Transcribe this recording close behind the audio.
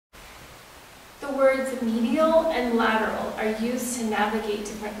The words medial and lateral are used to navigate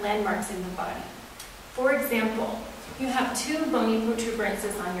different landmarks in the body. For example, you have two bony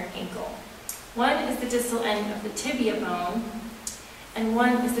protuberances on your ankle. One is the distal end of the tibia bone, and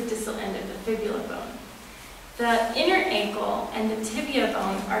one is the distal end of the fibula bone. The inner ankle and the tibia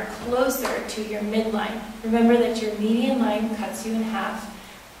bone are closer to your midline. Remember that your median line cuts you in half,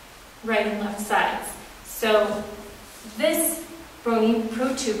 right and left sides. So this bony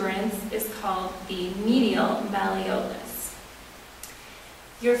protuberance is called the medial malleolus.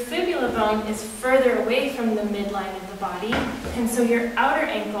 Your fibula bone is further away from the midline of the body, and so your outer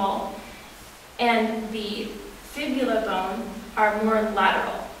ankle and the fibula bone are more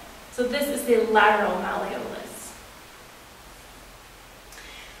lateral. So this is the lateral malleolus.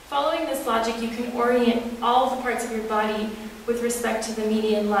 Following this logic, you can orient all the parts of your body with respect to the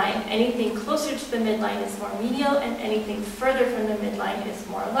median line. Anything closer to the midline is more medial, and anything further from the midline is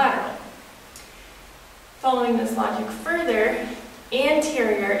more lateral. Following this logic further,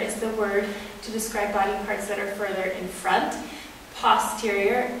 anterior is the word to describe body parts that are further in front,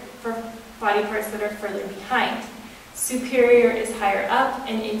 posterior for body parts that are further behind. Superior is higher up,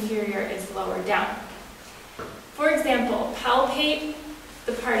 and inferior is lower down. For example, palpate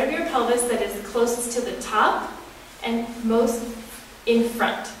the part of your pelvis that is closest to the top and most in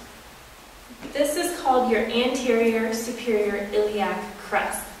front. This is called your anterior superior iliac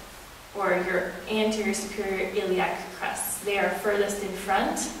crest, or your anterior superior iliac crests. They are furthest in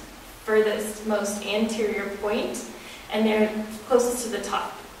front, furthest most anterior point, and they're closest to the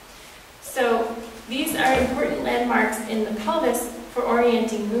top. So these are important landmarks in the pelvis for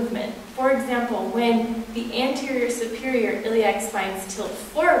orienting movement. For example, when the anterior superior iliac spines tilt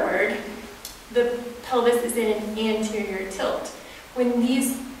forward, the pelvis is in an anterior tilt. When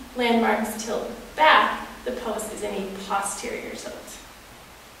these landmarks tilt back, the pelvis is in a posterior tilt.